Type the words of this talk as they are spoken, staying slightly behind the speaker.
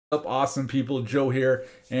Up, awesome people? Joe here,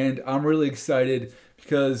 and I'm really excited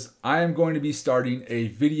because I am going to be starting a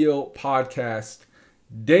video podcast,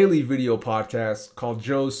 daily video podcast called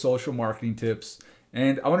Joe's Social Marketing Tips.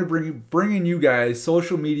 And I want to bring in you guys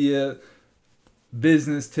social media,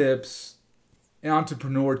 business tips,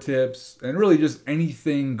 entrepreneur tips, and really just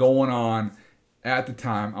anything going on at the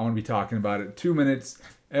time. I want to be talking about it 2 minutes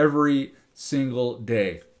every single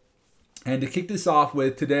day. And to kick this off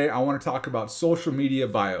with today, I want to talk about social media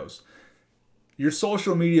bios. Your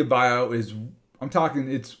social media bio is,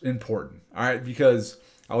 it's important, all right? Because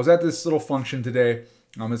I was at this little function today.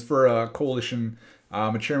 It's for a coalition.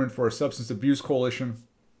 I'm a chairman for a substance abuse coalition.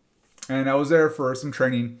 And I was there for some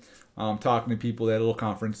training, talking to people at a little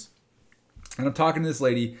conference. And I'm talking to this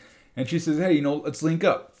lady, and she says, hey, let's link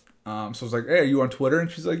up. So I was like, hey, are you on Twitter?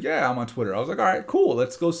 And she's like, yeah, I'm on Twitter. I was like, all right, cool.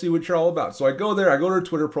 Let's go see what you're all about. So I go there. I go to her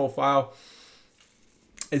Twitter profile.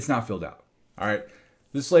 It's not filled out. All right.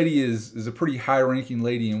 This lady is a pretty high-ranking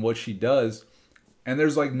lady in what she does, and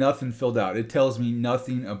there's like nothing filled out. It tells me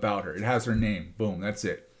nothing about her. It has her name. Boom. That's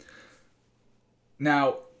it.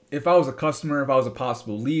 Now, if I was a customer, if I was a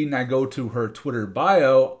possible lead, and I go to her Twitter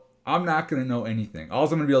bio, I'm not going to know anything. All I'm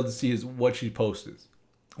going to be able to see is what she posts,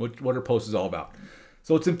 what her post is all about.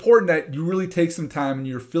 So it's important that you really take some time and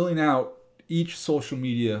you're filling out each social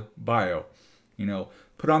media bio.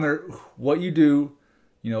 Put on there what you do,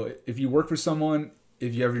 if you work for someone,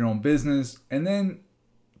 if you have your own business, and then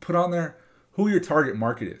put on there who your target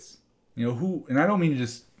market is. And I don't mean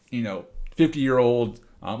just, 50-year-old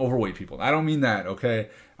overweight people. I don't mean that, okay?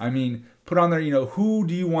 I mean, put on there, who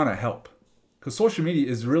do you want to help? Because social media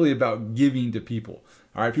is really about giving to people.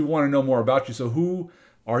 All right, people want to know more about you. So who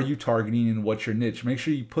are you targeting and what's your niche? Make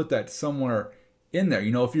sure you put that somewhere in there.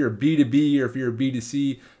 If you're a B2B or if you're a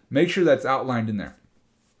B2C, make sure that's outlined in there.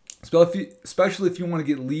 Especially if you want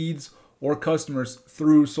to get leads or customers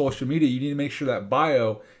through social media, you need to make sure that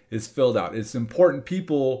bio is filled out. It's important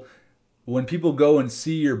when people go and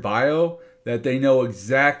see your bio, that they know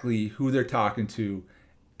exactly who they're talking to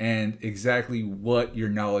and exactly what your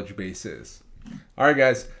knowledge base is. All right,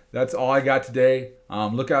 guys, that's all I got today.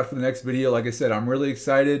 Look out for the next video. Like I said, I'm really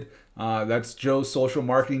excited. That's Joe's social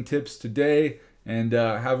marketing tips today, and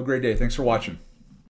have a great day. Thanks for watching.